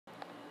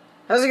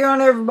How's it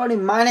going, everybody?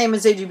 My name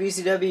is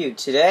AGBCW.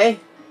 Today,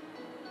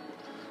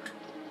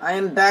 I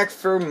am back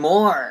for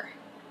more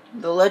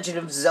The Legend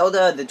of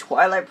Zelda, the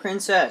Twilight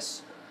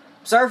Princess.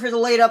 Sorry for the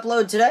late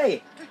upload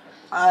today.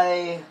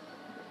 I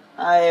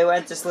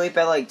went to sleep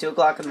at like 2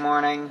 o'clock in the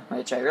morning,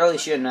 which I really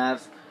shouldn't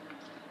have.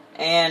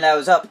 And I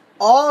was up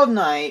all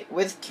night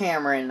with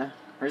Cameron,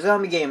 our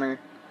zombie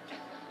gamer,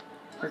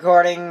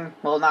 recording,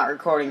 well, not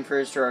recording for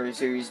his story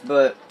series,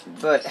 but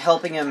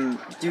helping him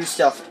do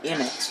stuff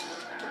in it.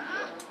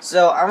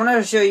 So, I want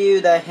to show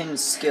you that hidden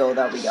skill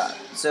that we got.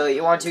 So,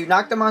 you want to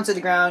knock them onto the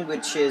ground,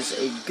 which is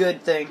a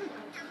good thing.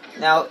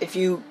 Now, if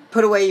you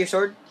put away your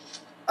sword,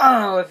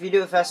 if you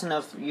do it fast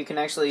enough, you can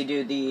actually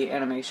do the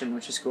animation,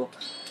 which is cool.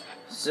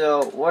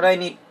 So, what I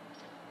need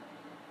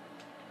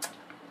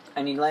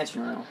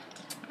lantern oil.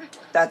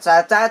 That's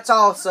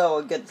also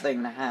a good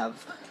thing to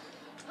have.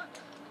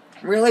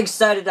 I'm really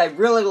excited. I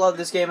really love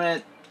this game,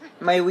 and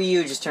my Wii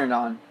U just turned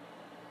on.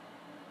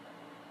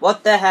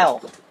 What the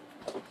hell?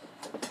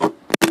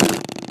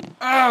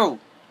 Oh!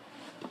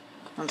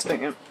 1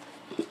 second.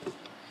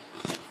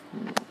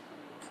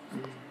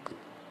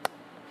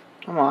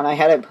 Come on, I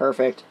had it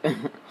perfect.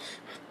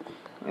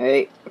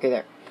 Wait, okay,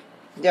 there.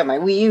 Yeah, my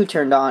Wii U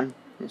turned on.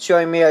 It's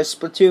showing me a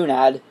Splatoon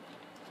ad.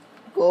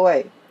 Go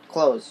away.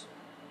 Close.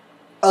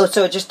 Oh,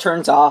 so it just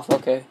turns off.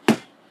 Okay.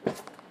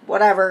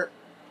 Whatever.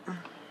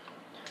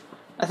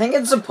 I think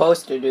it's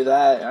supposed to do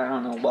that. I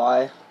don't know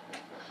why.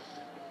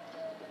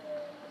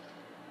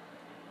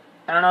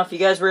 I don't know if you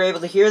guys were able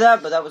to hear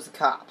that, but that was the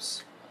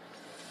cops.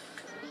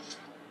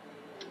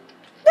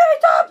 Hey,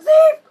 stop,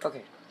 thief!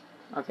 Okay.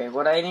 Okay,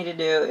 what I need to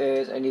do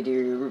is I need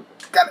to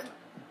grab it.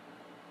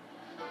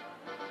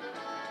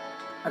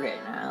 Okay,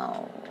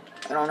 now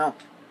I don't know.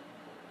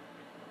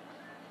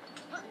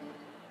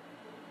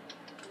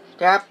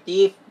 Stop,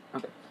 thief.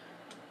 Okay.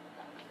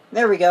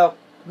 There we go.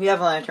 We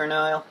have lantern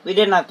oil. We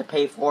didn't have to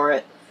pay for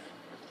it.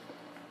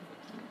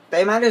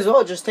 They might as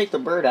well just take the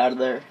bird out of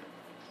there.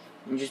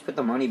 And just put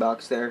the money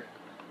box there.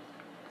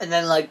 And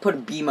then, like, put a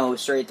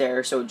BMOS right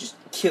there so it just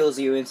kills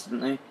you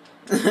instantly.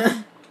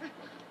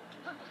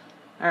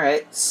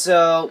 Alright,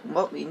 so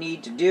what we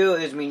need to do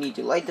is we need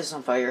to light this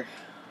on fire.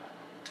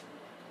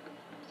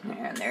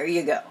 And there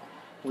you go.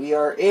 We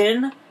are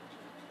in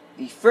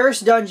the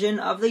first dungeon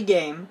of the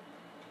game.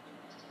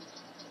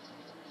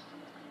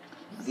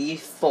 The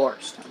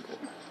Forest Temple.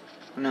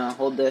 I'm gonna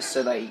hold this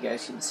so that you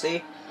guys can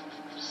see.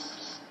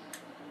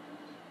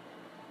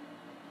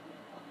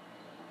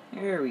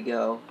 There we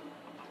go.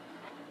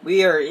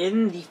 We are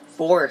in the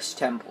Forest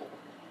Temple.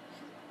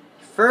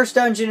 First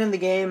dungeon in the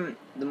game,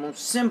 the most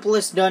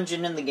simplest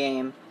dungeon in the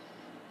game.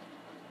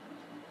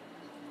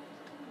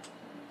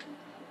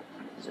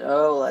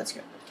 So, let's go.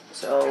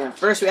 So,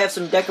 first we have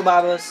some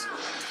Dekubabas.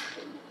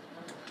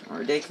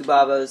 Or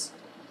Dekubabas.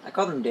 I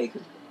call them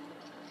Deku.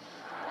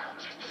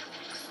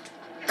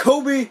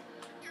 Kobe!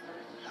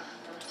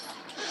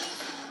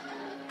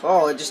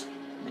 Oh, it just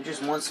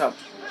one-shot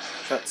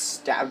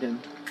stabbed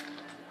him.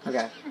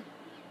 Okay.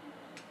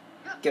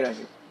 Get out of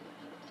here.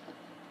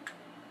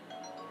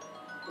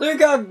 They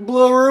got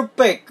Blue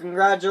Rupee.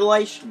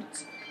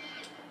 Congratulations.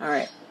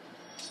 Alright.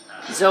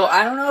 So,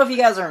 I don't know if you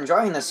guys are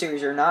enjoying this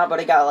series or not,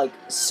 but it got like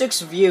 6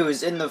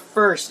 views in the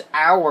first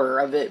hour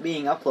of it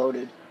being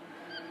uploaded.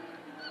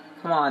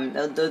 Come on,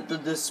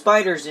 the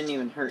spiders didn't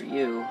even hurt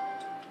you.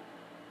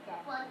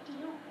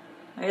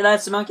 Hey,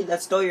 that's the monkey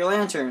that stole your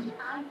lantern.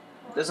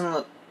 Does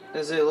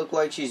it look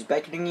like she's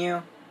beckoning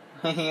you?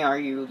 Hey, are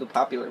you the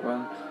popular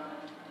one?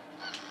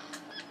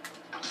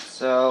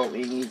 So,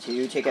 we need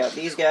to take out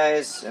these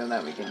guys, and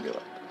then we can go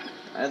up.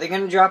 Are they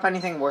going to drop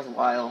anything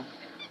worthwhile?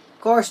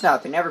 Of course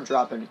not, they never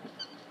drop anything.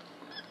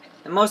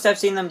 The most I've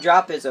seen them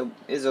drop is a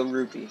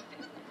rupee.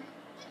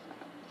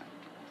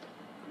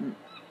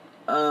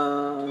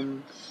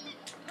 Pots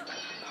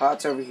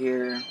over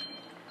here.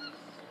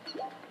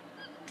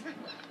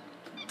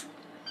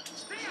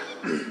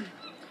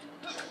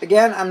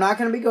 Again, I'm not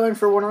going to be going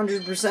for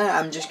 100%,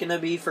 I'm just going to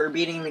be for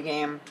beating the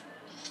game.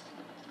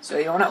 So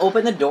you want to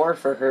open the door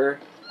for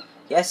her.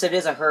 Yes, it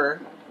is a her.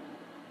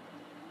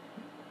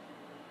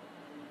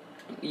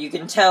 You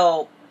can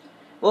tell...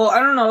 Well, I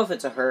don't know if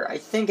it's a her. I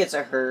think it's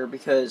a her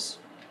because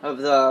of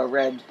the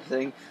red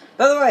thing.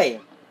 By the way,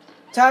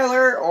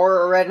 Tyler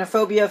or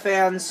Arachnophobia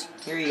fans,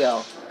 here you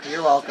go.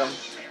 You're welcome.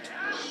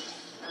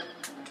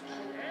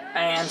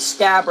 And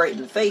stab right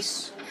in the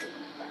face.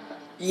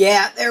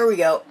 Yeah, there we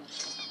go.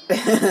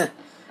 I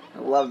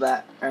love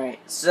that. Alright,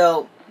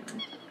 so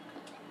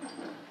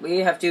we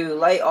have to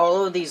light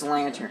all of these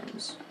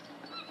lanterns.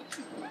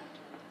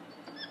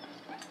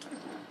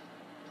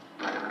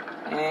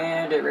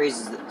 And it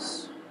raises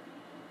this.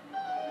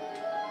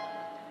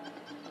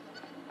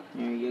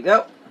 There you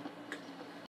go.